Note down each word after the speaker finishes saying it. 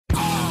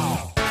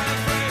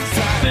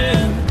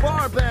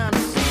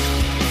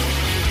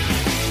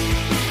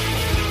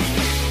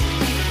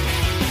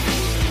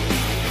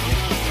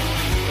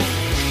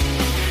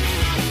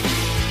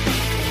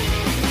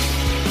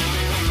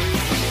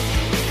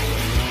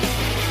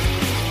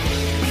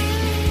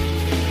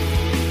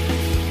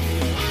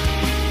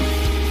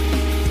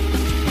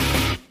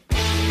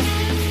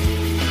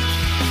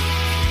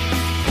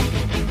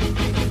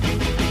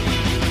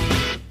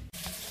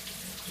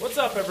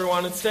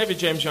everyone, it's David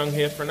James Young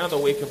here for another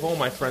week of All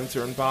My Friends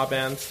Are in Bar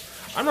Bands.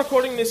 I'm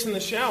recording this in the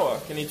shower,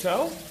 can you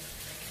tell?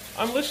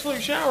 I'm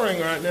literally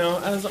showering right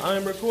now as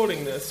I'm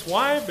recording this.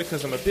 Why?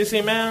 Because I'm a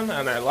busy man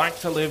and I like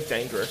to live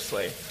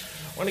dangerously.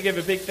 I want to give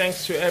a big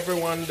thanks to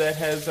everyone that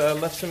has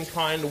left some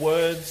kind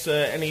words,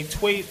 any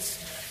tweets,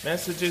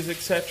 messages,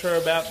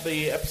 etc. about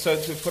the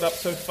episodes we've put up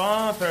so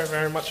far. Very,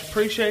 very much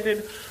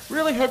appreciated.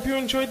 Really hope you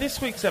enjoyed this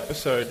week's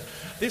episode.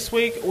 This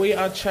week we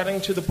are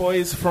chatting to the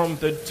boys from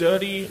The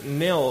Dirty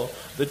Nil.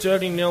 The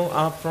Dirty Nil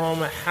are from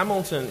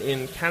Hamilton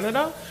in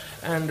Canada,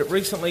 and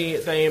recently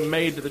they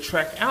made the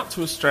trek out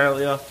to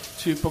Australia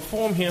to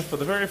perform here for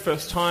the very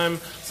first time,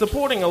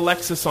 supporting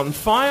Alexis on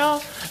Fire,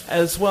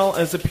 as well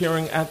as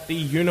appearing at the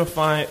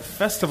Unify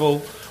Festival,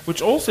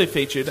 which also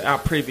featured our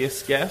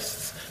previous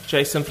guests,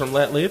 Jason from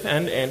Let Live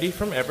and Andy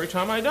from Every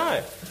Time I Die.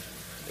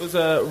 It was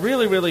a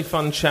really, really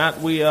fun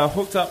chat. We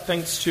hooked up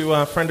thanks to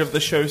a friend of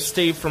the show,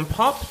 Steve from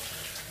Pup,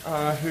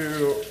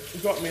 who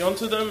got me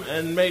onto them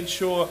and made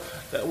sure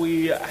that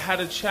we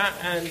had a chat,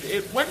 and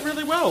it went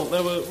really well.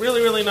 They were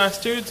really, really nice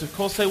dudes. Of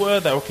course they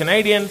were. They were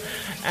Canadian.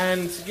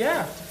 And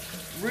yeah,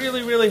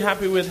 really, really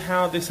happy with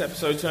how this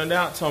episode turned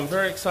out, so I'm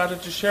very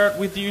excited to share it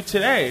with you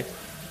today.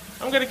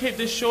 I'm going to keep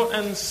this short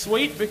and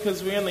sweet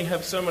because we only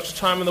have so much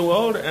time in the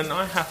world and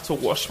I have to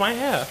wash my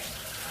hair.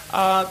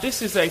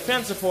 This is a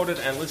fan-supported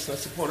and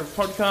listener-supported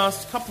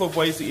podcast. A couple of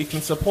ways that you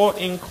can support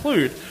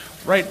include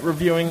rate,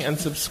 reviewing, and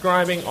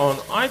subscribing on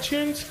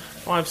iTunes.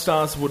 5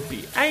 stars would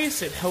be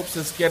ace. It helps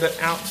us get it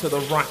out to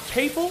the right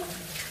people.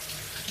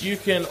 You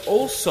can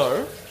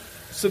also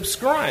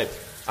subscribe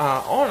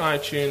on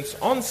iTunes,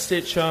 on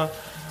Stitcher,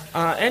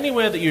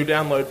 anywhere that you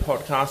download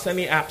podcasts,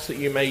 any apps that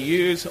you may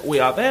use. We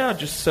are there.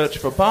 Just search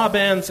for Bar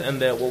Bands and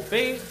there will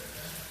be.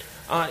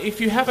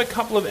 If you have a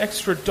couple of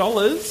extra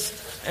dollars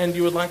and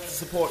you would like to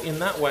support in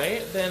that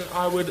way, then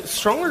I would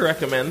strongly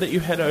recommend that you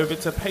head over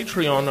to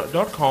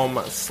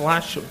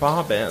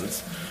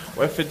patreon.com/barbands,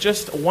 where for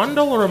just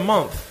 $1 a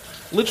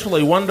month,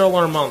 literally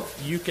 $1 a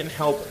month, you can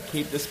help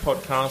keep this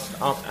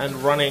podcast up and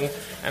running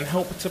and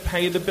help to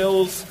pay the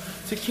bills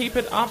to keep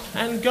it up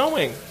and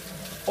going.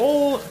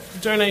 All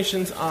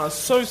donations are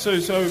so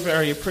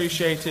very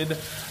appreciated.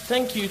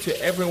 Thank you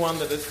to everyone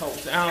that has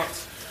helped out.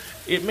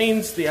 It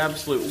means the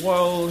absolute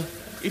world.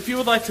 If you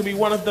would like to be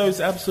one of those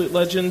absolute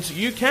legends,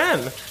 you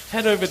can.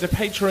 Head over to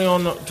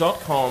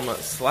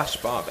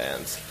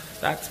patreon.com/barbands.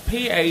 That's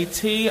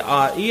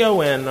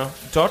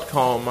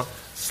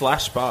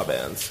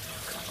patreon.com/barbands.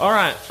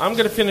 Alright, I'm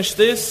going to finish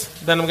this,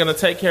 then I'm going to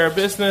take care of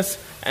business,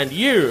 and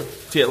you,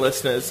 dear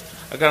listeners,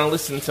 are going to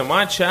listen to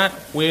my chat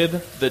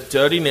with The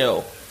Dirty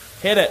Nil.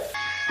 Hit it.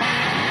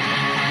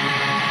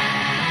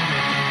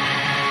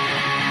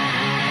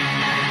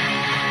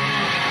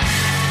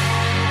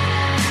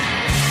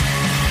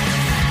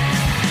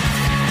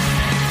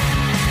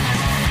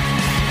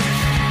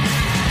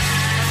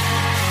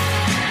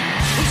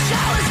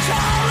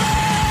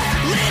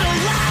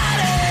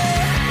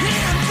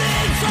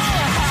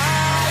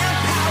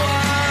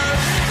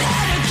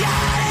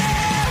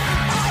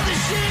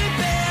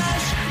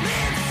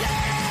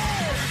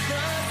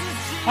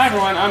 Hi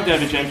everyone, I'm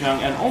David James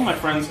Young, and all my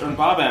friends are in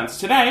bar bands.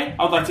 Today,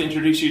 I would like to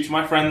introduce you to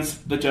my friends,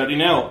 The Dirty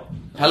Nil.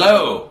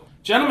 Hello!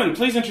 Gentlemen,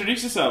 please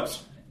introduce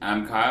yourselves.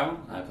 I'm Kyle,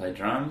 I play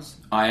drums.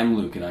 I am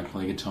Luke, and I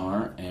play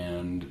guitar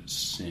and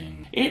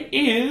sing. It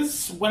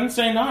is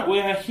Wednesday night. We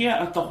are here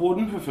at the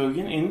Horden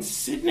Pavilion in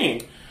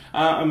Sydney.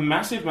 A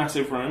massive,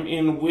 massive room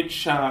in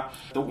which the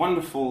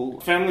wonderful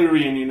family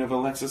reunion of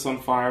Alexis on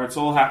Fire, it's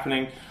all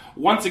happening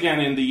once again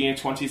in the year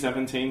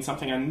 2017,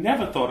 something I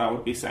never thought I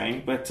would be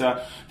saying, but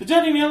the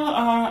Dirty Nil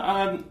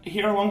are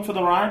here along for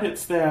the ride.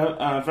 It's their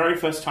very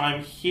first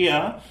time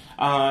here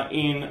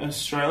in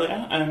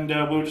Australia, and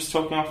we were just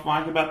talking off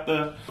mic about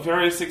the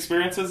various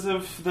experiences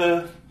of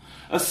the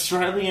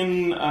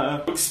Australian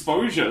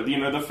exposure, you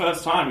know, the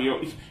first time.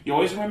 You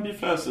always remember your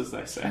first, as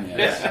they say.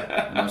 Yes,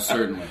 most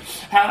certainly.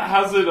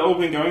 How's it all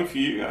been going for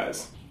you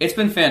guys? It's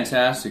been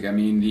fantastic. I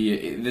mean,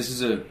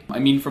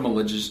 from a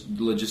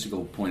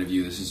logistical point of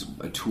view, this is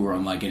a tour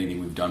unlike anything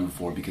we've done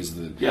before because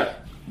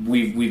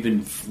we've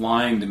been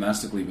flying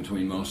domestically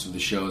between most of the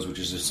shows, which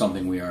is just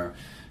something we are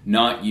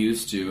not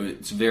used to.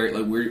 It's very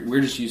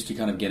we're just used to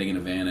kind of getting in a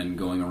van and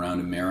going around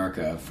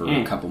America for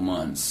a couple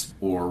months,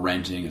 or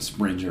renting a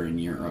Sprinter in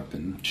Europe,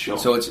 and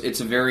so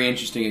it's a very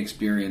interesting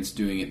experience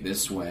doing it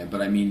this way.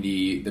 But I mean,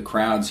 the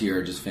crowds here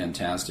are just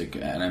fantastic,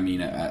 and I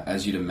mean,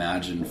 as you'd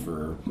imagine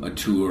for a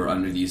tour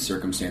under these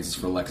circumstances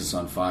for Alexis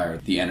on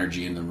Fire, the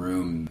energy in the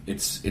room,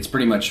 it's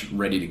pretty much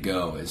ready to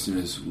go as soon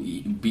as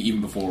even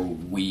before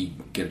we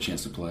get a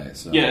chance to play.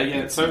 So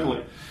yeah,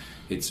 totally.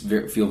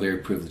 Feel very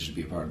privileged to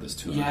be a part of this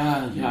tour.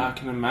 Yeah, I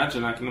can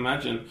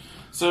imagine.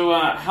 So,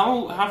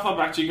 how far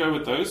back do you go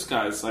with those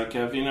guys? Like,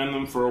 have you known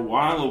them for a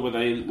while, or were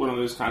they one of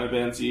those kind of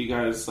bands that you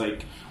guys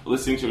like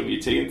listening to in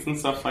your teens and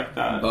stuff like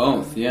that?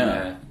 Both,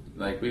 yeah.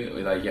 We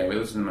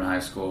listened to them in high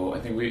school. I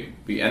think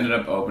we ended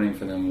up opening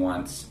for them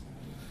once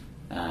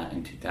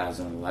in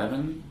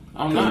 2011.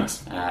 Oh,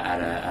 nice.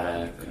 At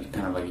a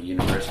kind of like a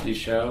university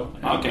show.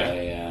 And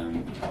okay.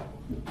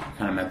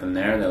 kind of met them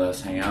there. They let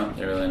us hang out.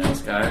 They're really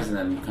nice guys, and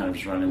then kind of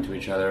just run into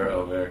each other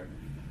over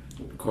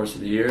the course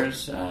of the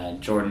years.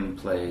 Jordan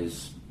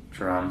plays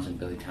drums in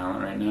Billy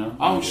Talent right now.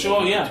 Oh,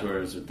 sure, yeah.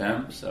 Tours with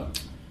them, so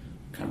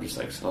kind of just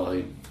like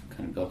slowly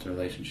kind of built a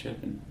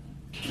relationship, and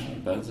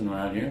buds, and we're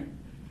out here.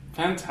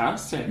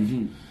 Fantastic.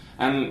 Mm-hmm.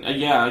 And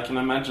I can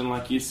imagine,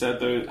 like you said,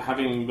 though,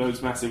 having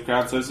those massive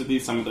crowds, those would be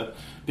some of the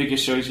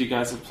biggest shows you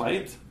guys have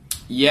played.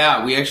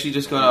 Yeah, we actually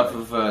just got off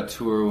of a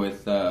tour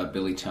with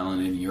Billy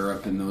Talent in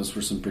Europe, and those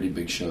were some pretty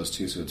big shows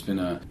too. So it's been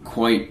a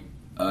quite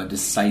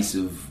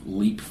decisive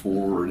leap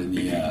forward in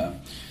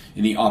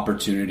the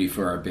opportunity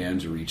for our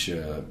band to reach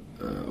a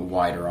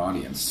wider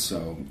audience.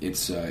 So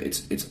it's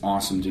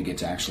awesome to get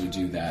to actually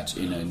do that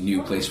in a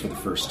new place for the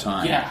first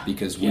time. Yeah.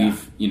 Because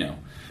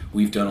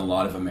we've done a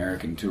lot of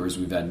American tours.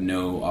 We've had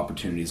no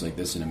opportunities like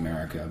this in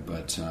America,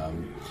 but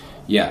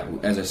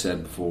as I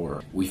said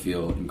before, we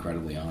feel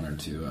incredibly honored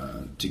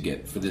to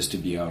get for this to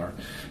be our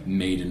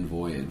maiden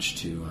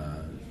voyage to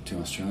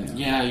Australia.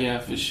 Yeah,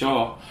 for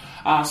sure.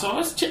 So I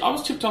was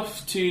tipped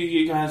off to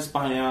you guys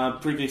by a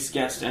previous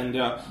guest and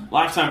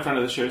lifetime friend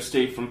of the show,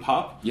 Steve from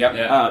Pub.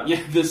 Yep.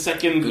 The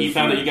second he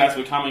found that you guys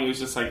were coming, he was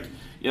just like,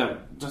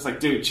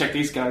 dude, check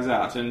these guys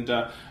out, and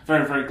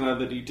very, very glad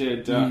that he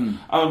did.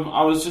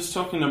 I was just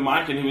talking to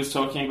Mike, and he was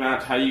talking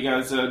about how you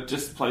guys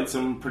just played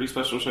some pretty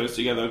special shows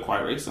together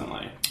quite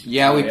recently.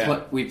 Yeah,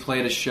 we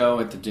played a show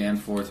at the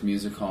Danforth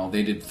Music Hall.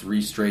 They did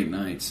 3 straight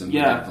nights, and we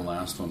did the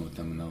last one with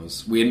them.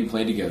 And we hadn't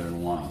played together in a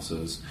while, so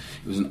it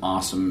was an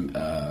awesome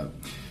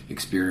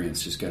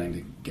experience just getting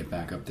to get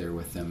back up there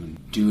with them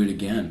and do it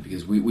again,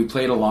 because we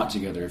played a lot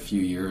together a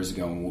few years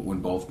ago when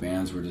both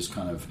bands were just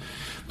kind of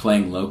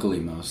playing locally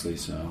mostly.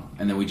 So,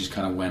 and then we just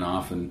kind of went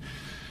off and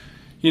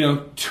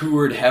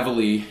toured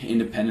heavily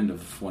independent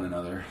of one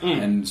another,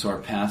 and so our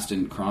paths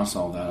didn't cross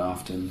all that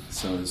often.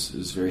 So it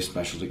was very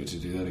special to get to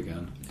do that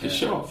again. For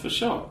sure.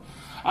 So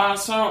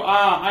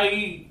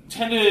I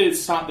tend to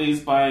start these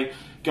by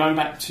going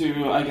back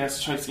to, I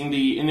guess, tracing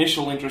the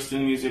initial interest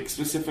in music,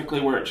 specifically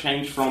where it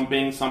changed from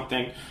being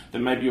something that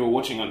maybe you were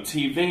watching on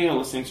TV or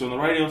listening to on the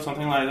radio or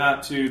something like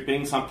that, to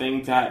being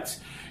something that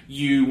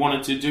you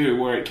wanted to do,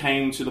 where it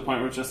came to the point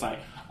where it's just like,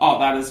 oh,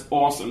 that is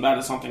awesome, that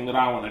is something that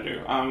I want to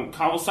do.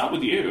 Carl, we'll start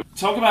with you.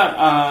 Talk about,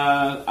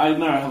 I don't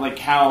know, like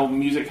how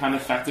music kind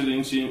of factored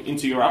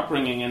into your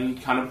upbringing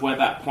and kind of where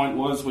that point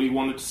was where you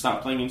wanted to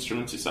start playing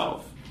instruments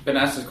yourself. Been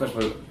asked this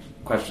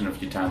question a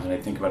few times, and I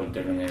think about it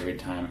differently every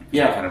time.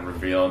 Yeah. I kind of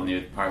reveal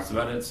new parts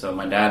about it. So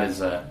my dad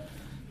is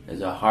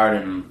a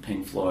hardened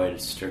Pink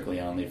Floyd, Strictly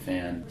Only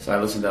fan. So I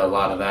listened to a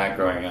lot of that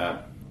growing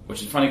up,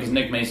 which is funny because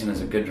Nick Mason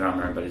is a good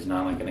drummer, but he's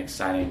not like an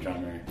exciting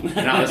drummer. You're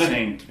not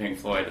listening to Pink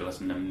Floyd to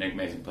listen to Nick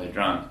Mason play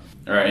drums.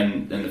 Or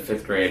in the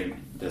 5th grade,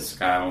 this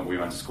guy, we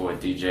went to school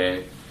with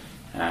DJ,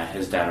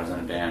 his dad was in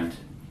a band,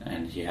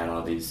 and he had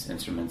all these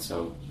instruments,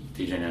 so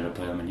DJ knew how to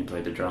play them, and he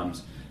played the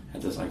drums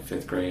at this like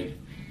 5th grade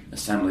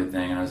assembly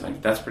thing, and I was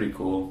like, that's pretty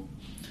cool.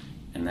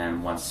 And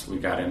then once we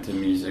got into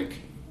music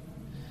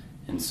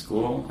in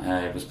school,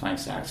 I was playing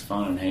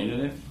saxophone and hated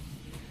it,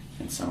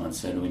 and someone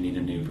said we need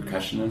a new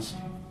percussionist,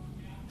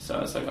 so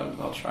I was like,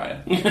 I'll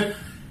try it.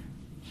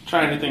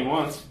 Try anything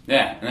once.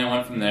 Yeah, and then I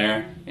went from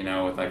there,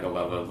 with like a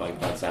love of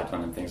like Led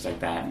Zeppelin and things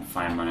like that, and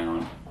find my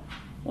own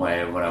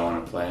way of what I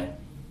want to play,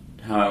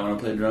 how I want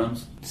to play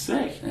drums.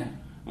 Sick. Yeah.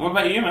 What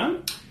about you,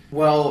 man?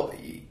 Well,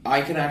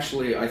 I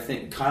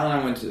think Kyle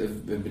and I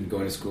have been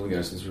going to school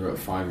together since we were about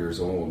 5 years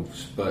old.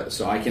 But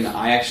so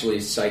I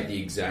actually cite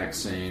the exact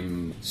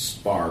same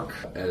spark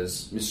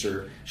as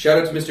shout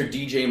out to Mr.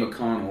 DJ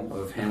McConnell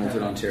of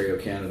Hamilton, Ontario,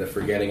 Canada,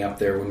 for getting up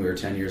there when we were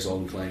 10 years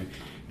old and playing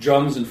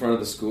drums in front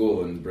of the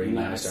school and bringing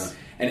us down.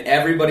 And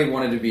everybody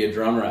wanted to be a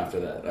drummer after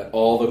that.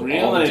 All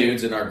the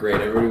dudes in our grade,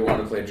 everybody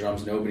wanted to play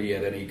drums. Nobody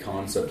had any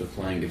concept of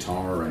playing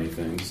guitar or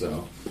anything.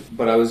 So,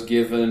 but I was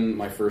given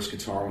my first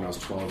guitar when I was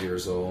 12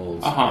 years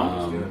old.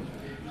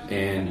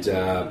 And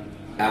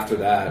after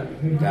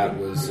that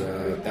was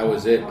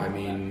it. I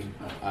mean,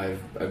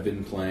 I've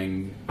been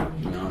playing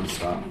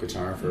non-stop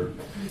guitar for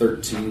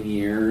 13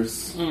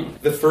 years.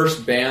 The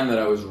first band that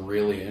I was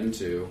really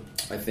into,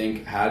 I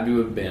think, had to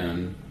have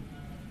been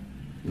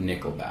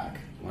Nickelback.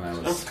 When I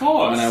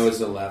was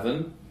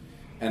 11,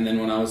 and then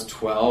when I was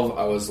 12,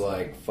 I was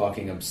like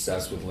fucking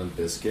obsessed with Limp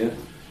Bizkit.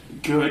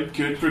 Good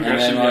progression. And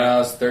then when I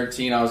was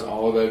 13, I was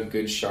all about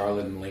Good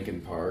Charlotte and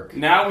Linkin Park.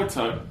 Now we're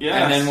talking.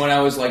 Yes. And then when I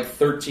was like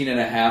 13 and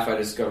a half, I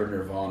discovered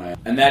Nirvana.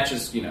 And that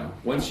just,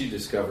 once you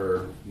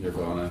discover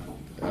Nirvana,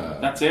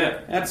 that's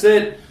it. And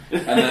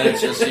then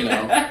it's just,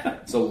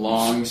 it's a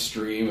long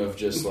stream of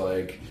just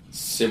like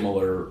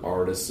similar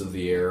artists of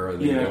the era,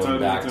 and then going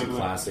back to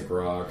classic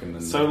rock, and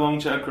then so long,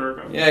 Chad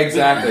Kroeger. Yeah,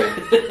 exactly.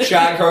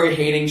 Chad Kroeger,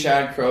 hating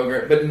Chad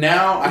Kroeger, but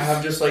now I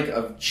have just like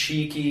a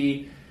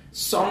cheeky,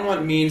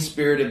 somewhat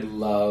mean-spirited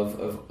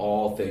love of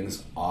all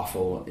things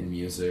awful in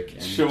music,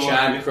 and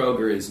Chad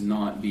Kroeger is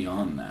not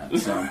beyond that.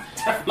 So,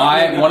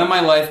 one of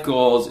my life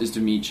goals is to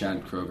meet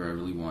Chad Kroeger. I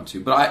really want to,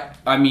 but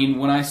I mean,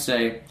 when I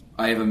say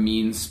I have a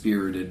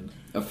mean-spirited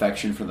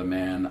affection for the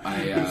man.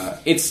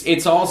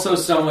 It's also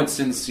somewhat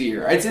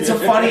sincere. It's a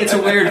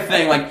weird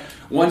thing. Like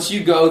once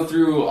you go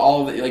through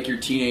all the, like your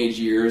teenage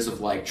years of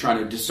like trying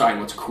to decide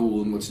what's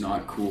cool and what's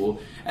not cool,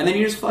 and then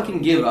you just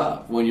fucking give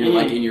up when you're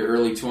like in your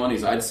early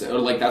 20s. I'd say, or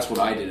like that's what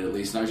I did at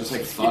least. And I was just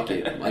like, fuck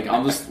it. Like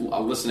I'll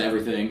listen to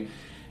everything,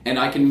 and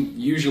I can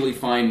usually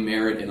find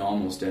merit in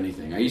almost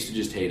anything. I used to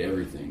just hate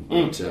everything,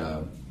 but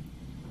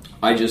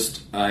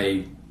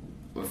I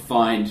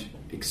find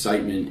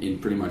excitement in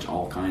pretty much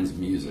all kinds of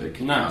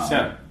music. Nice,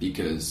 yeah.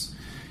 Because,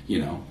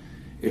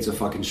 it's a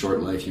fucking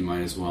short life. You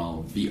might as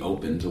well be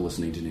open to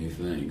listening to new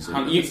things.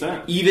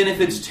 100%. Even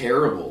if it's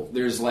terrible,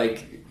 there's a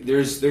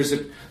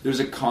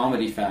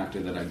comedy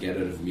factor that I get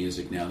out of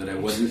music now that I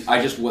wasn't.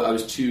 I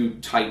was too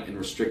tight and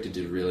restricted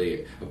to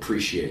really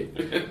appreciate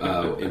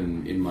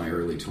in my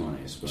early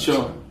 20s. But,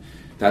 sure.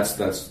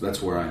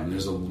 That's where I am.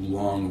 There's a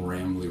long,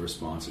 rambly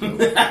response about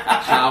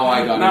how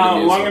I got into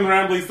music. Long and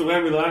rambly is the way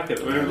we like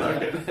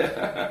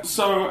it.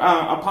 So,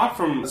 apart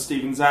from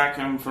Steve and Zach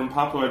and from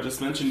Papua, I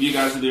just mentioned, you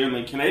guys are the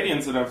only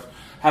Canadians that I've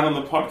had on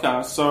the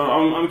podcast. So,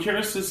 I'm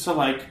curious as to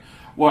like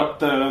what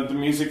the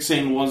music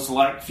scene was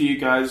like for you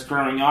guys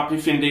growing up,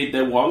 if indeed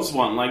there was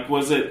one. Like,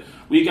 were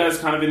you guys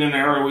kind of in an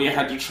era where you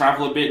had to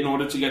travel a bit in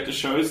order to get to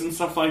shows and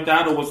stuff like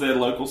that, or was there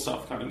local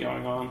stuff kind of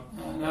going on?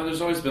 No,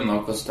 there's always been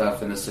local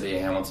stuff in the city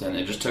of Hamilton.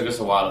 It just took us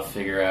a while to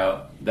figure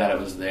out that it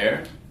was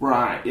there.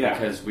 Right, yeah.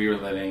 Because we were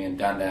living in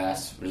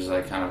Dundas, which is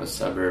like kind of a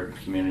suburb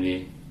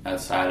community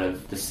outside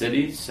of the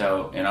city.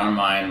 So in our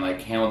mind,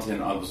 like Hamilton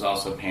was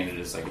also painted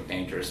as like a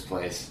dangerous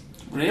place.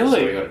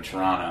 Really? So we go to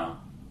Toronto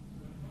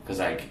because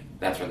like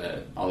that's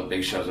where all the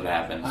big shows would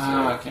happen.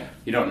 So okay.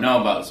 You don't know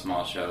about the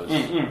small shows.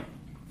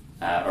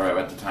 Or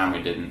at the time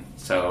we didn't.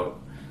 So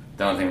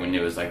the only thing we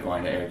knew was like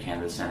going to Air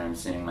Canada Centre and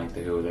seeing like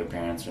the Who with their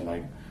parents, or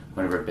like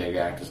whatever big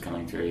act was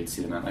coming through, you'd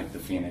see them at like the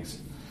Phoenix.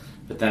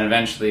 But then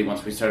eventually,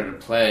 once we started to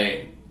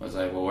play, it was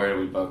like, well, where do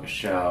we book a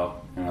show?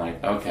 And we're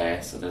like, okay,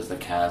 so there's the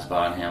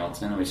Casbah in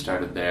Hamilton, and we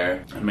started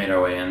there and made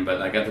our way in. But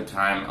like at the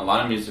time, a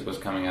lot of music was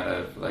coming out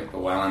of like the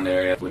Welland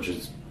area, which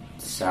is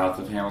south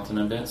of Hamilton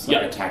a bit. So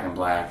like Attack and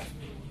Black,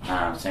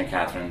 St.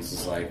 Catharines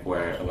is like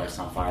where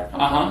Alexisonfire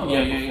comes from.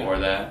 Before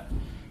that.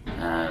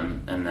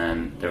 And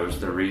then there was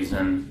The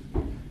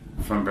Reason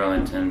from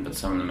Burlington, but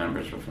some of the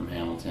members were from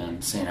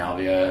Hamilton. St.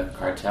 Alvia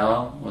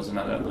Cartel was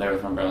another. They were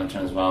from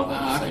Burlington as well, but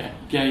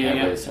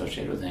heavily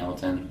associated with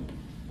Hamilton.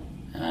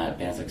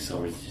 Bands like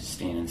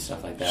Silverstein and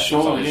stuff like that.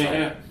 Sure,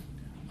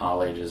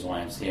 all ages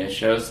YMCA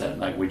shows that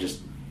like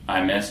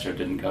I missed or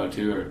didn't go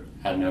to or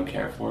had no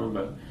care for,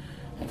 but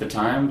at the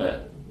time.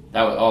 But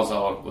that was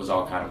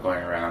all kind of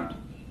going around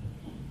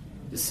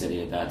the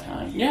city at that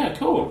time. Yeah,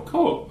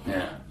 cool.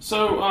 Yeah.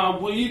 So,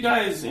 were you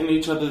guys in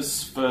each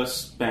other's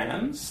first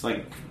bands,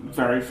 like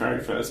very, very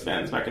first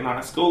bands back in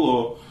high school,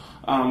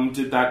 or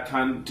did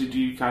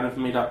you kind of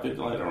meet up a bit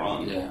later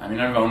on? Yeah, I mean,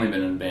 I've only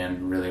been in a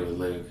band really with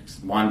Luke.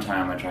 One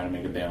time I tried to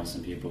make a band with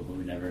some people, but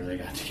we never really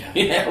got together.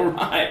 Yeah,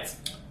 right.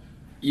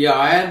 Yeah,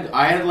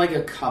 I had like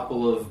a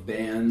couple of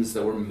bands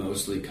that were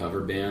mostly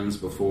cover bands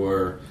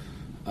before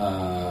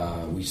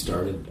we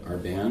started our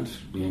band,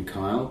 me and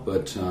Kyle,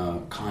 but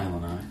Kyle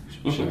and I,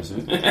 should I say?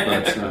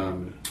 But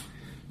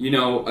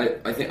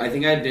I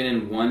think I'd been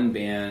in one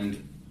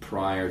band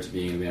prior to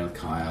being in a band with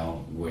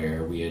Kyle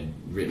where we had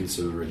written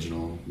some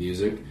original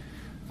music.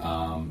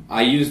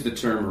 I use the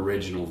term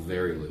original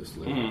very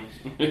loosely,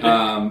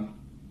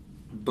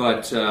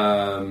 but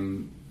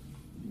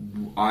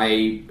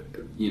I,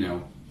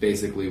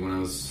 basically when I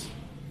was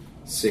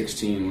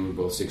 16, when we were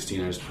both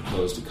 16, I just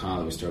proposed to Kyle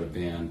that we start a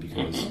band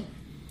because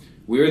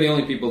we were the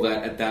only people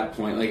that at that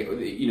point, like,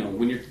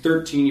 when you're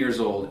 13 years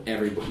old,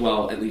 at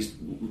least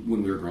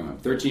when we were growing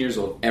up, 13 years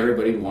old,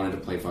 everybody wanted to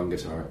play fucking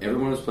guitar.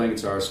 Everyone was playing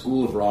guitar.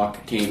 School of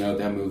Rock came out,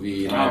 that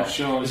movie. And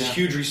there's a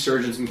huge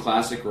resurgence in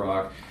classic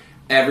rock.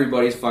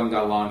 Everybody's fucking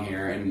got long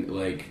hair and,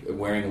 like,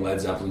 wearing a Led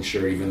Zeppelin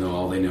shirt, even though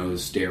all they know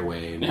is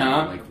Stairway.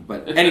 And,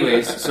 but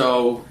anyways,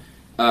 so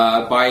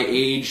by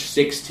age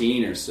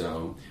 16 or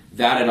so,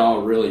 that had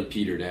all really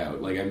petered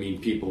out. Like, I mean,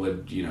 people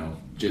had,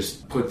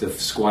 just put the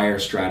Squier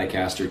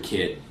Stratocaster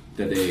kit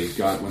that they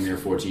got when they were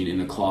 14 in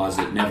the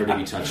closet, never to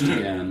be touched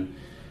again.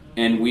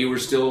 And we were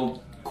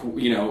still,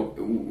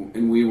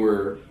 and we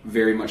were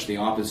very much the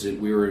opposite.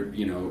 We were,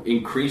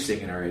 increasing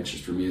in our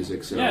interest for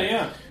music. So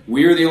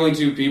we were the only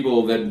two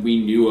people that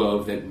we knew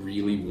of that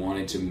really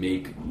wanted to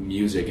make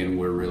music and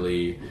were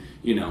really,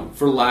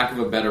 for lack of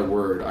a better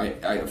word,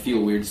 I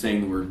feel weird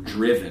saying the word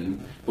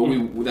driven, but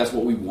that's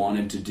what we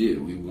wanted to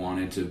do. We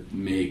wanted to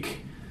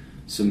make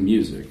some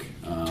music.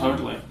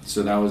 Totally.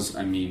 So that was,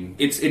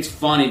 it's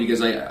funny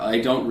because I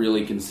don't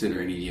really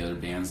consider any of the other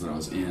bands that I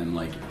was in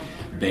like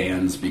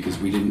bands because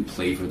we didn't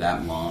play for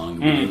that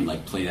long. We didn't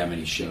like play that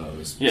many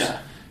shows. Yeah.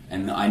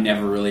 And I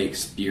never really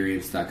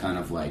experienced that kind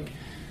of like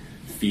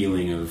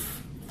feeling of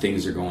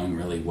things are going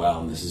really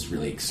well and this is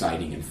really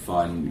exciting and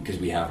fun because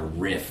we have a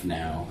riff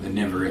now. I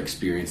never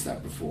experienced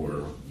that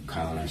before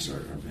Kyle and I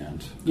started our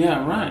band.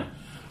 Yeah, right.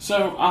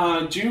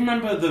 So, do you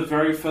remember the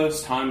very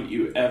first time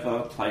you ever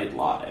played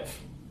live?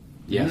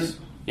 Yes.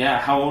 Yeah,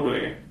 how old were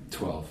you?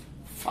 12.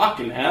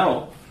 Fucking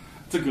hell.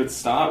 That's a good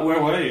start.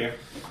 Where were you?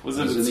 Was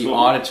it I was at in the school?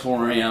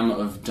 auditorium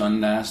of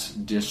Dundas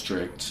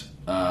District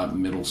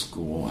Middle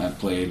School. I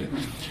played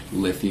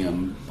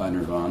Lithium by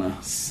Nirvana.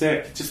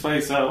 Sick. Just by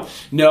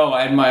yourself? No,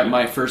 I had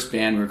my first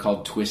band. We were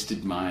called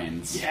Twisted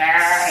Minds.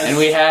 Yes! And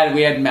we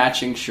had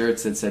matching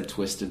shirts that said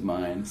Twisted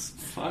Minds.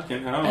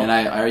 Fucking hell. And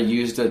I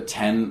used a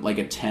 10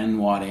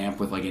 watt amp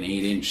with like an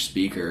 8-inch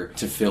speaker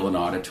to fill an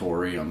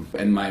auditorium.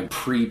 And my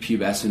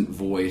prepubescent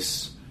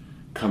voice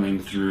coming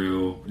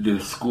through the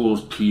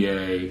school's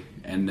PA,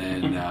 and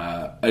then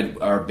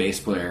our bass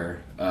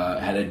player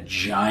had a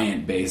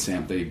giant bass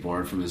amp that he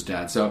borrowed from his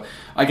dad. So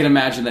I can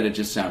imagine that it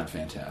just sounded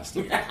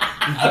fantastic.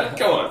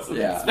 Go on. So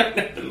Yeah.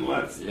 nothing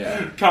less.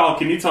 Yeah. Carl,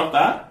 can you top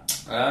that?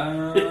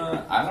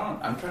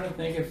 I'm trying to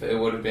think if it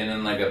would have been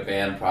in like a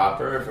band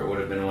proper, if it would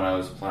have been when I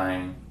was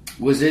playing.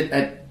 Was it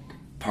at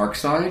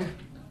Parkside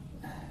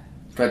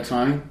that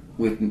time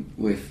with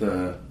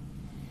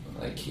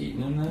Like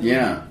Keaton and that?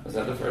 Yeah. Was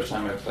that the first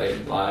time I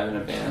played live in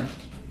a band?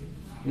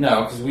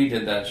 No, because we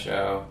did that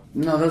show.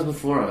 No, that was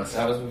before us.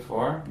 That was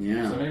before?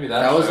 Yeah. So maybe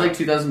that was show. like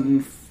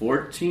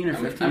 2014 or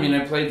 15. I mean,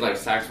 I played like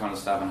saxophone and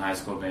stuff in high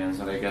school bands,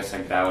 so I guess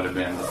like that would have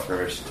been the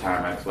first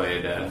time I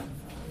played a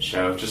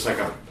show, just like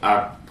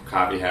a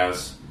coffee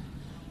house,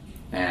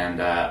 and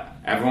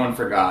everyone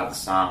forgot the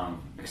song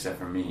except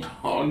for me.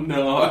 Oh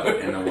no!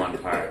 In the one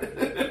part,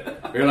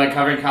 we were like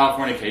covering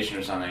Californication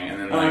or something, and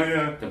then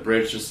like the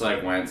bridge just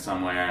like went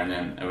somewhere, and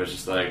then it was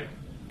just like,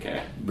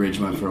 okay, Bridge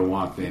went for a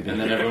walk, baby. and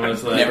then everyone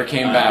was like, Never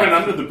came back. Went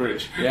under the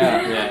bridge.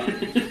 Yeah.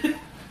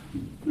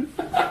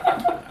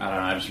 I don't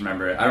know. I just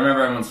remember. I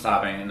remember everyone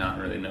stopping and not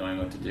really knowing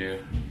what to do.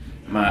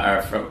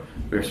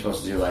 We were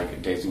supposed to do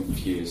like Dazed and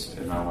Confused,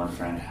 and my one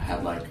friend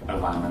had like a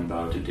violin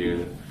bow to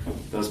do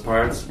those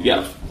parts. And Yeah.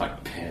 he was,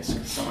 like pissed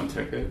because someone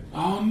took it.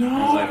 Oh I no!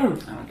 was like,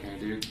 I don't care,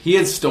 dude. He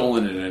had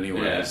stolen it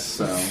anyways, Yeah.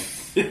 so...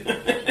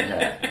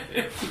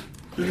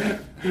 Yeah.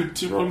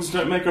 Two wrongs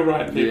don't make a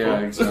right, people. Yeah,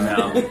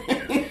 exactly.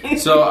 No.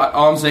 So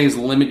all I'm saying is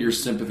limit your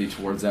sympathy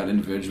towards that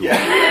individual.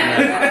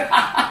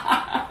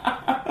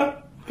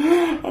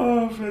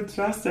 Oh,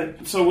 fantastic.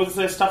 So was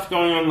there stuff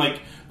going on,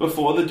 like,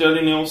 before the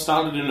Dirty Neil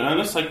started in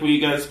earnest? Like, were you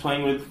guys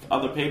playing with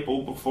other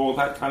people before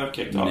that kind of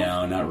kicked off?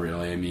 No, not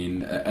really. I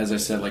mean, as I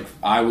said, like,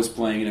 I was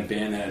playing in a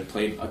band that had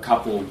played a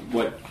couple,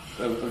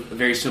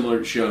 very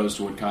similar shows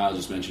to what Kyle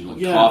just mentioned,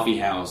 like coffee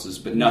houses,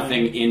 but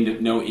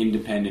nothing, no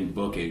independent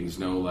bookings,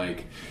 no,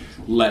 like,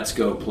 let's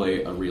go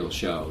play a real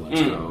show,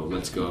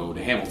 let's go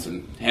to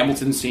Hamilton.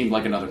 Hamilton seemed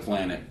like another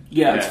planet.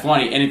 Yeah. It's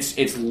funny, and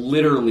it's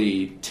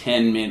literally a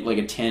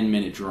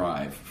 10-minute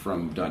drive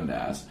from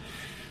Dundas.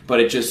 But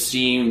it just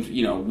seemed,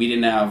 we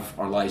didn't have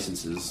our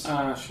licenses.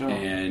 Sure.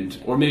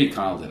 Or maybe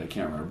Kyle did, I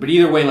can't remember. But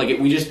either way, like,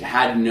 we just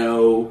had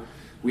no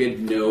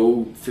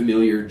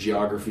familiar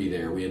geography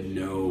there. We had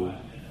no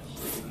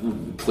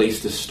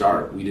place to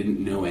start. We didn't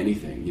know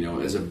anything,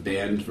 as a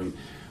band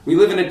we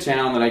live in a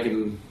town that I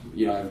can,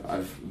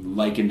 I've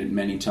likened it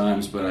many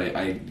times, but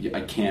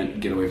I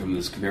can't get away from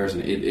this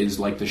comparison. It is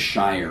like the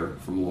Shire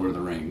from Lord of the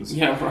Rings.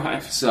 Yeah,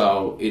 right.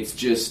 So it's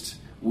just...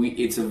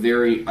 it's a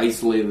very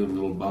isolated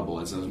little bubble,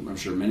 as I'm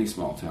sure many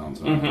small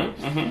towns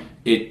are.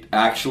 It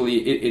actually,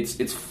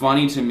 it's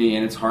funny to me,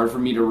 and it's hard for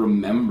me to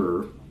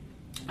remember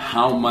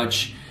how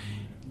much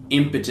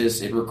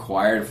impetus it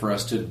required for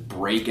us to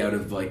break out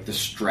of like the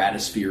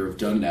stratosphere of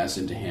Dundas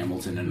into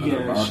Hamilton and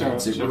other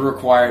markets. It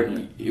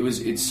required.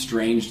 It's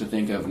strange to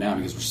think of now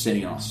because we're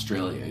sitting in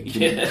Australia.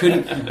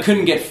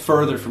 Couldn't get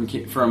further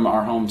from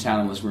our hometown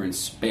unless we were in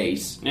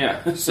space.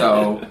 Yeah.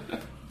 So.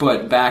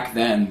 But back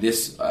then,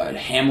 this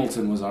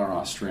Hamilton was our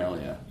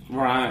Australia.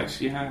 Right,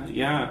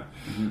 yeah.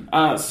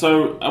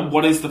 So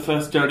what is the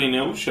first Dirty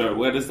Neil show?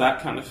 Where does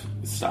that kind of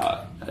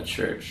start? At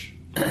church.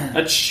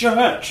 At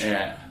church?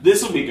 Yeah.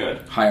 This will be good.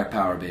 Higher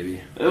power, baby.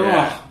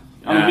 Ugh.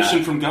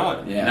 Ambition from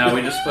God. Yeah. No,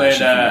 we just played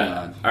Ambition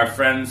from God. our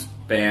friend's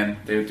band.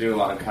 They would do a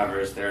lot of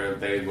covers.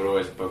 They would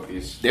always book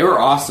these. They were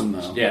awesome,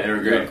 though. Yeah, they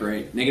were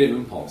great. Negative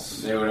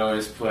Impulse. They would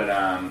always put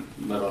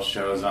little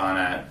shows on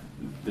at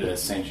the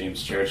St.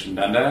 James Church in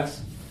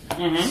Dundas.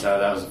 Mm-hmm. So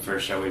that was the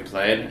first show we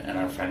played, and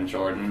our friend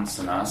Jordan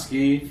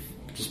Sanoski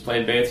just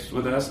played bass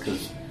with us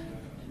because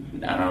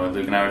I don't know,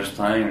 Luke and I were just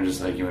playing, and just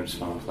like you would just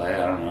want to play,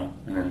 I don't know,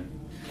 and then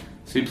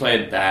so we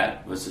played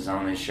that was his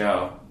only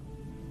show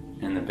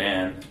in the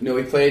band. No,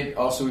 we played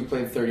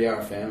 30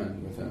 Hour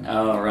Famine with him.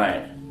 Oh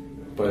right,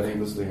 But I think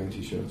those are the only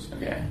two shows.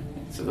 okay,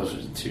 so those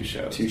were the two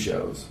shows. Two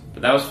shows.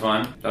 But that was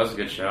fun. That was a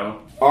good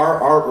show.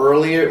 Our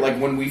earlier, like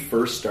when we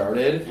first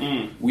started,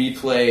 we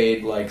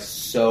played like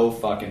so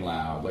fucking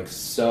loud,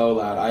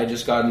 I had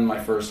just gotten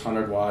my first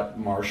 100-watt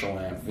Marshall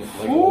amp,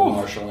 like old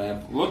Marshall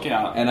amp. Look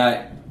out.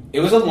 And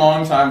it was a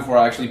long time before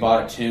I actually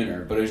bought a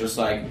tuner, but it was just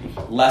like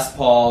Les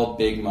Paul,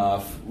 Big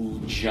Muff,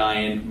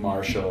 giant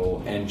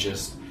Marshall, and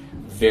just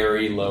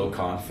very low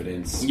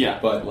confidence. Yeah.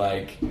 But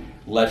like,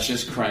 let's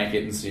just crank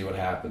it and see what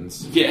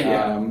happens.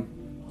 Yeah.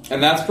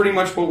 And that's pretty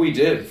much what we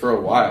did for a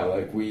while.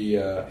 Like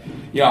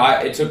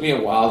it took me a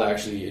while to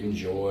actually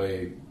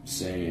enjoy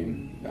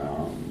singing.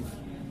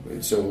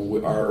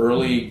 So our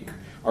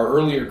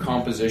earlier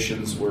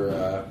compositions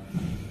were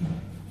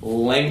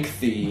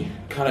lengthy,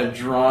 kind of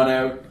drawn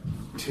out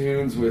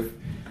tunes with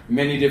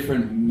many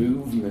different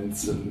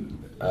movements and.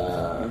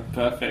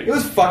 Perfect. It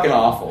was fucking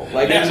awful.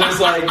 Like it was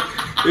just like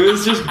it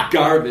was just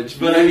garbage.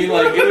 But I mean,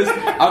 like it was.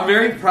 I'm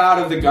very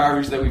proud of the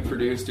garbage that we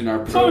produced in our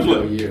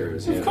proto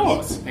years. Of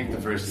course. I think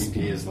the first EP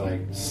is like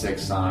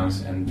 6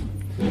 songs, and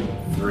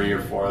 3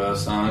 or 4 of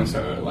those songs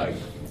are like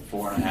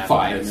 4.5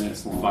 5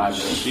 minutes long. 5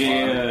 minutes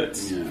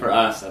Yeah. long. For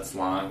us, that's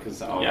long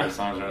because all our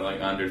songs are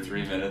like under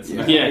 3 minutes.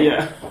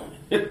 Yeah.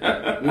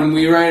 When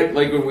we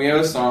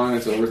have a song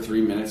that's over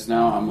 3 minutes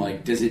now, I'm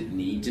like, does it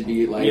need to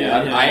be like?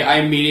 I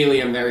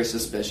immediately am very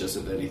suspicious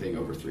of anything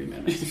over 3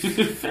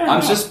 minutes.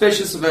 I'm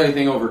suspicious of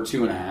anything over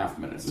 2.5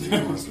 minutes. To be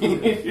honest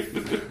with you.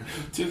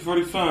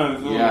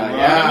 2:45.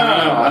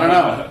 I don't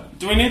know.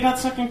 Do we need that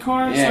second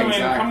chorus? Yeah, I mean,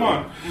 exactly. come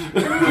on.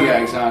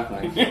 Yeah,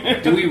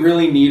 exactly. Do we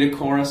really need a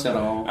chorus at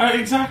all?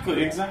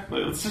 Exactly.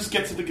 Let's just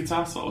get to the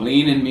guitar solo.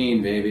 Lean and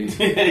mean, baby.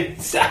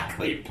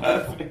 Exactly,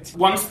 perfect.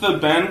 Once the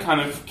band kind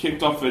of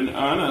kicked off in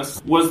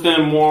earnest, was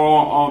there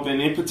more of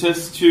an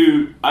impetus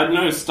to, I don't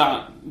know,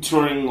 start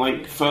touring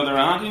like further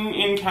out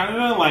in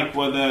Canada? Like,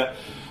 were there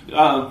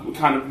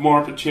kind of more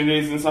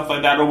opportunities and stuff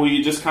like that, or were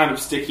you just kind of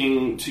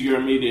sticking to your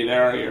immediate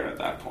area at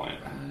that point?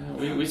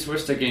 We were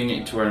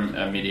sticking to our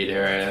immediate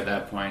area at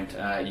that point.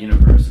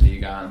 University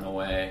got in the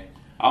way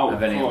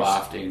of any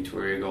lofting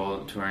touring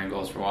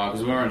goals for a while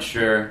because we weren't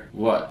sure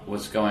what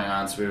was going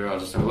on. So we were all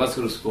just like, let's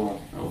go to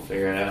school and we'll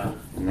figure it out.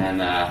 And then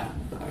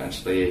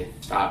eventually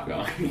stopped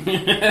going.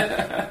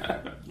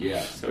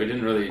 Yeah. So we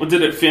didn't really. Well,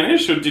 did it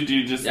finish or did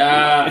you just?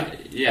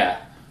 Yeah.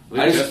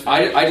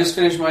 I just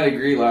finished my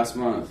degree last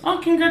month. Oh,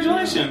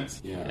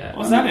 congratulations! Yeah.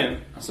 What's that in?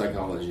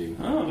 Psychology.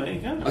 Oh, there you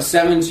go. A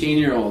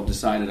 17-year-old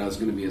decided I was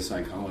going to be a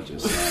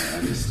psychologist. So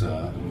I just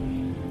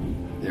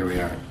there we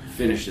are.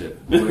 Finished it.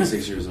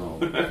 46 years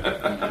old.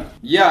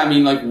 Yeah, I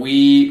mean, like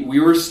we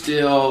were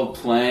still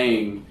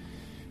playing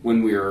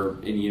when we were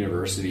in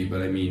university,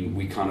 but I mean,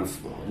 we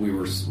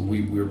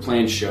were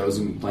playing shows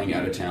and playing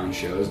out of town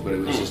shows, but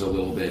it was just a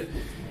little bit.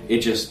 It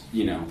just,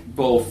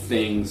 both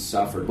things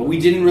suffered. But we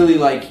didn't really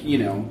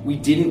we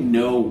didn't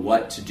know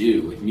what to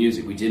do with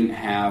music. We didn't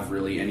have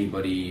really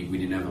anybody, we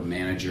didn't have a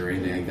manager or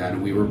anything like that.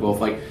 And we were both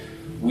like,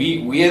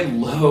 we had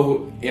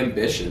low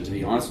ambition, to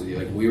be honest with you.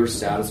 Like, we were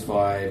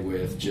satisfied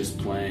with just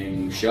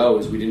playing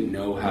shows. We didn't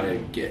know how to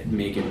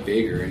make it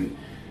bigger. And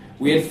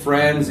we had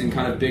friends in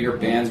kind of bigger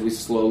bands. We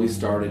slowly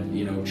started,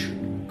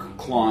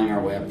 clawing our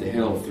way up the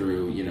hill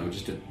through,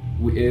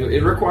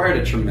 it required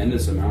a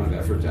tremendous amount of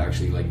effort to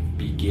actually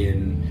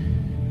begin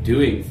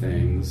doing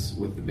things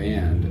with the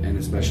band, and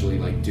especially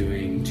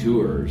doing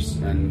tours.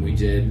 And we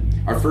did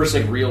our first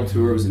real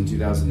tour was in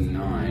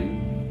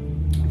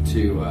 2009.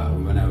 We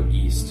went out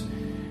east,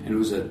 and it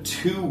was a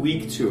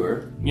 2-week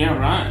tour. Yeah,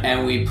 right.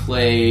 And we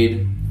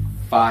played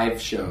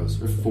 5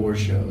 shows or 4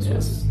 shows.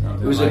 Yes.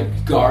 It was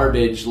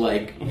garbage,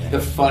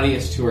 the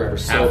funniest tour ever.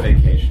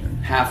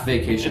 Half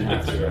vacation,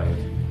 half tour.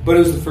 But it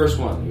was the first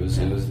one. It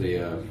was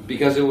the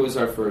because it was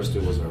our first,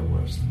 it was our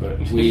worst. But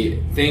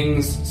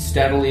things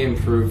steadily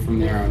improved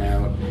from there on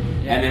out,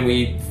 and then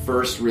we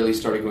first really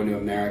started going to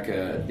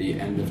America at the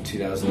end of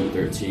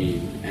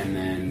 2013, and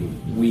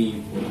then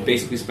we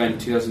basically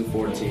spent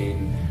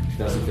 2014,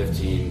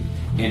 2015,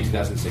 and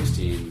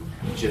 2016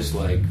 just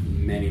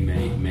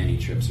many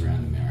trips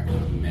around America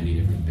with many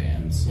different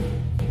bands.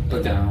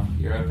 But now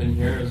Europe and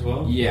here as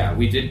well. Yeah,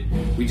 we did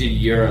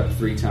Europe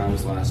 3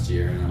 times last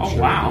year, and I'm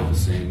sure we'll do the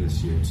same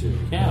this year too.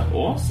 Yeah,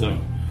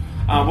 awesome.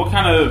 What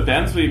kind of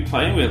bands were you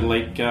playing with?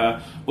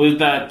 Was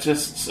that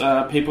just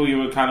people you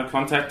were kind of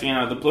contacting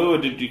out of the blue, or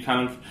did you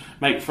kind of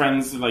make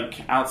friends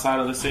outside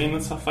of the scene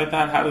and stuff like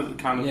that? How did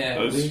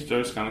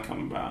those kind of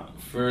come about?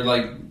 For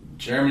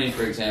Germany,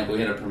 for example,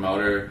 we had a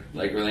promoter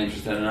really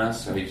interested in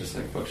us, so he just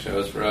booked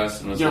shows for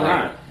us and was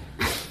right.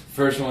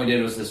 First one we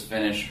did was this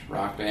Finnish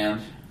rock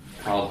band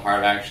called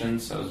Hard Action,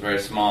 so it was very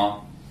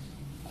small,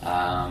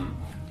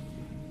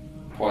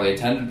 poorly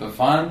attended but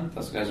fun.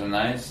 Those guys are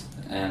nice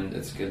and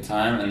it's a good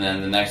time. And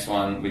then the next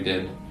one we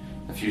did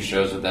a few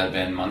shows with that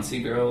band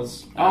Muncie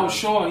Girls. Oh,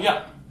 sure,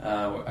 yeah.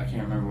 I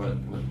can't remember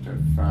what they're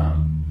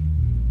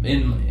from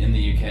in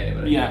the UK,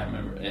 but I can't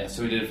remember. Yeah,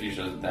 so we did a few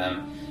shows with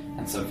them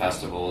and some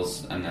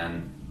festivals, and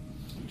then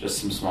just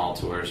some small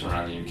tours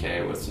around the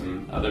UK with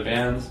some other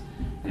bands,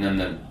 and then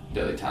the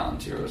Billy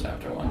Talent tour was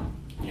after one.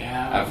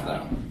 Yeah. After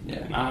that one.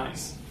 Yeah.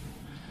 Nice.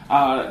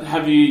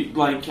 Have you,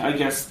 I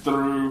guess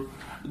through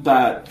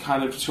that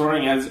kind of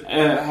touring,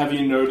 have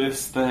you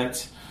noticed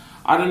that,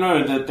 I don't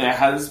know, that there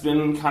has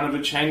been kind of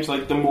a change?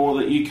 The more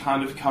that you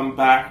kind of come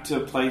back to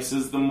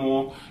places, the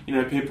more,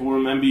 people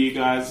remember you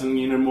guys, and,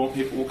 more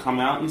people will come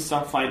out and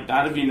stuff like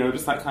that. Have you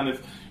noticed that kind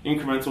of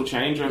incremental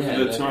change over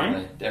the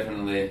touring?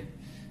 Definitely.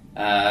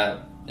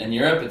 In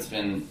Europe, it's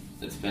been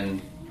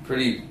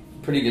pretty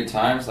good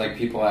times.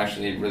 People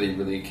actually really,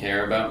 really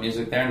care about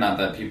music there. Not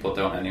that people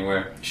don't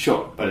anywhere.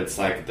 Sure. But it's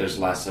there's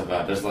less of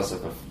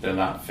a they're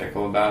not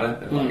fickle about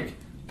it. They're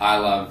I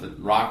love the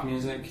rock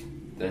music.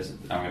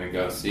 I'm gonna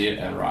go see it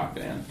at a rock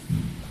band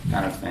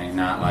kind of thing.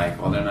 Not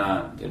like, well,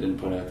 they didn't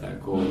put out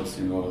that cool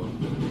single,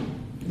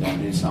 that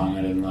new song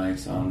I didn't like,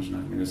 so I'm just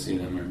not gonna go see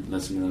them or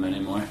listen to them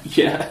anymore.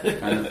 Yeah.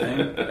 Kind of thing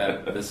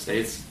that the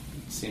States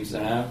seems to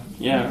have.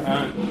 Yeah,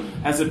 right.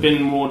 Has it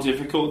been more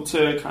difficult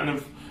to kind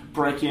of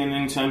break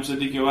in terms of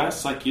the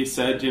US, like you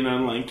said,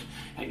 like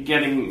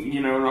getting,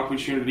 an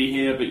opportunity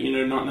here, but,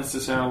 not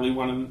necessarily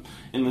one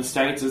in the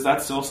States? Is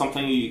that still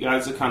something you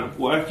guys are kind of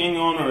working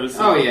on, or is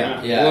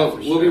yeah.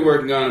 We'll be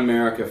working on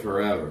America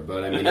forever,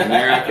 but I mean,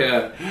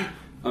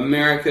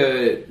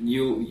 America,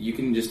 you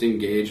can just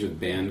engage with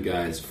band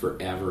guys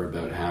forever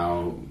about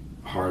how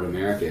hard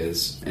America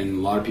is, and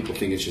a lot of people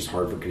think it's just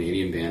hard for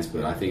Canadian bands,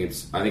 but I think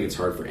it's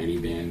hard for any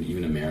band,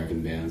 even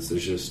American bands.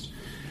 There's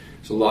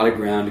a lot of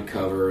ground to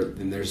cover.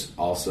 Then there's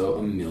also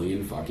a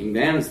million fucking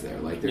bands there.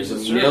 Like there's a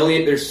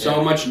million. There's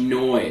so much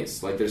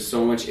noise. Like there's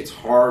so much. It's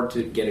hard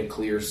to get a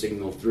clear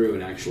signal through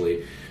and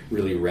actually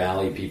really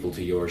rally people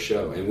to your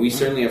show. And we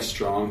certainly have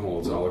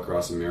strongholds all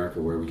across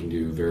America where we can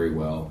do very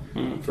well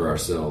for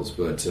ourselves.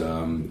 But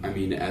I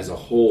mean, as a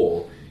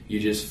whole, you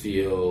just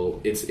feel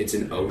it's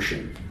an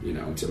ocean.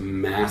 It's a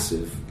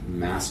massive,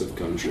 massive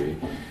country.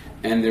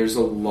 And there's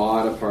a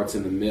lot of parts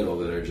in the middle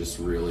that are just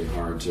really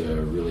hard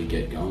to really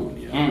get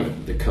going.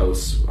 But the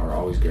coasts are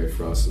always great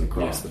for us, and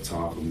across the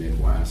top of the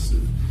Midwest.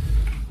 And,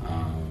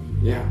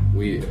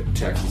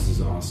 Texas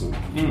is awesome.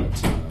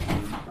 But,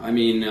 I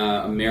mean,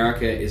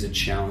 America is a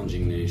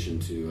challenging nation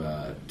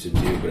to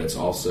do, but it's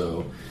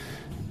also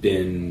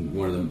been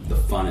one of the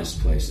funnest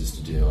places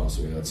to do.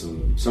 Also, we had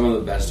some of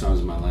the best times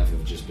of my life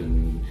have just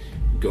been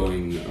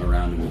going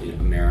around in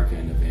America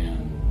in a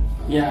van.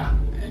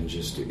 And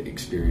just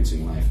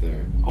experiencing life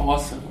there.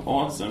 Awesome.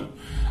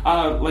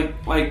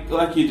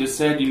 Like you just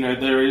said,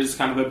 there is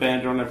kind of a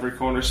band on every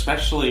corner,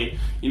 especially,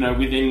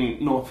 within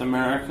North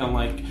America.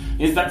 Like,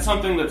 is that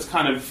something that's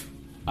kind of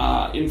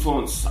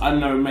influenced, I don't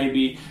know,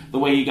 maybe the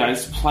way you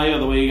guys play or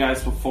the way you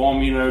guys perform,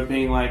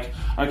 being like,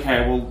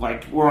 okay, well,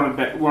 like, we're on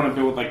a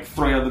bill with like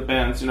 3 other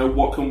bands,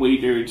 what can we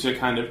do to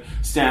kind of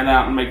stand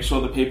out and make sure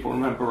that people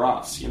remember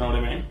us, you know what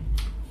I mean?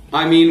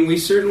 I mean, we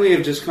certainly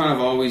have just kind of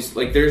always,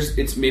 like,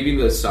 it's maybe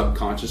the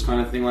subconscious kind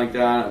of thing like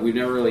that. We've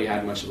never really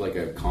had much of, like,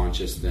 a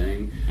conscious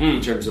thing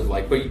in terms of,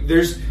 like, but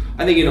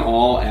I think in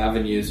all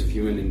avenues of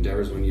human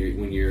endeavors, when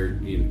you're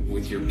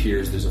with your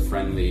peers, there's a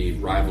friendly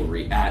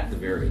rivalry at the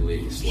very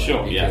least. Like,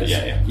 sure, because,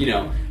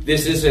 yeah.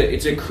 This is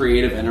it's a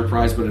creative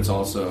enterprise, but it's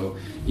also,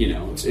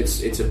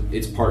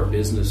 it's part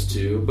business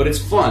too. But it's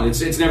fun.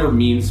 It's never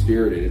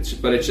mean-spirited.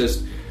 But it's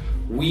just,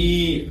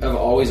 we have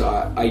always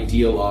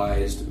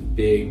idealized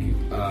big,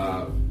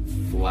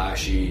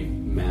 flashy,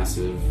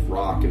 massive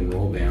rock and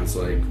roll bands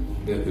like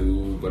The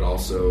Who, but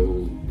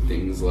also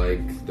things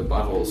like the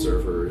Butthole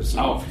Surfers.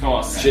 Oh, of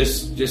course.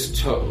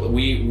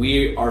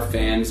 We are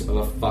fans of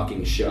a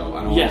fucking show.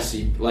 I don't want to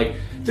see, like,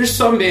 there's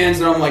some bands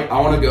that I'm like, I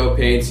want to go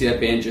pay and see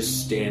that band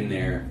just stand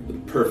there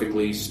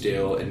perfectly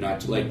still and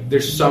not, like,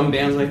 there's some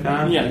bands like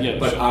that.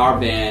 But our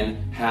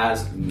band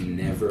has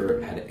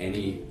never had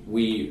any.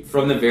 We,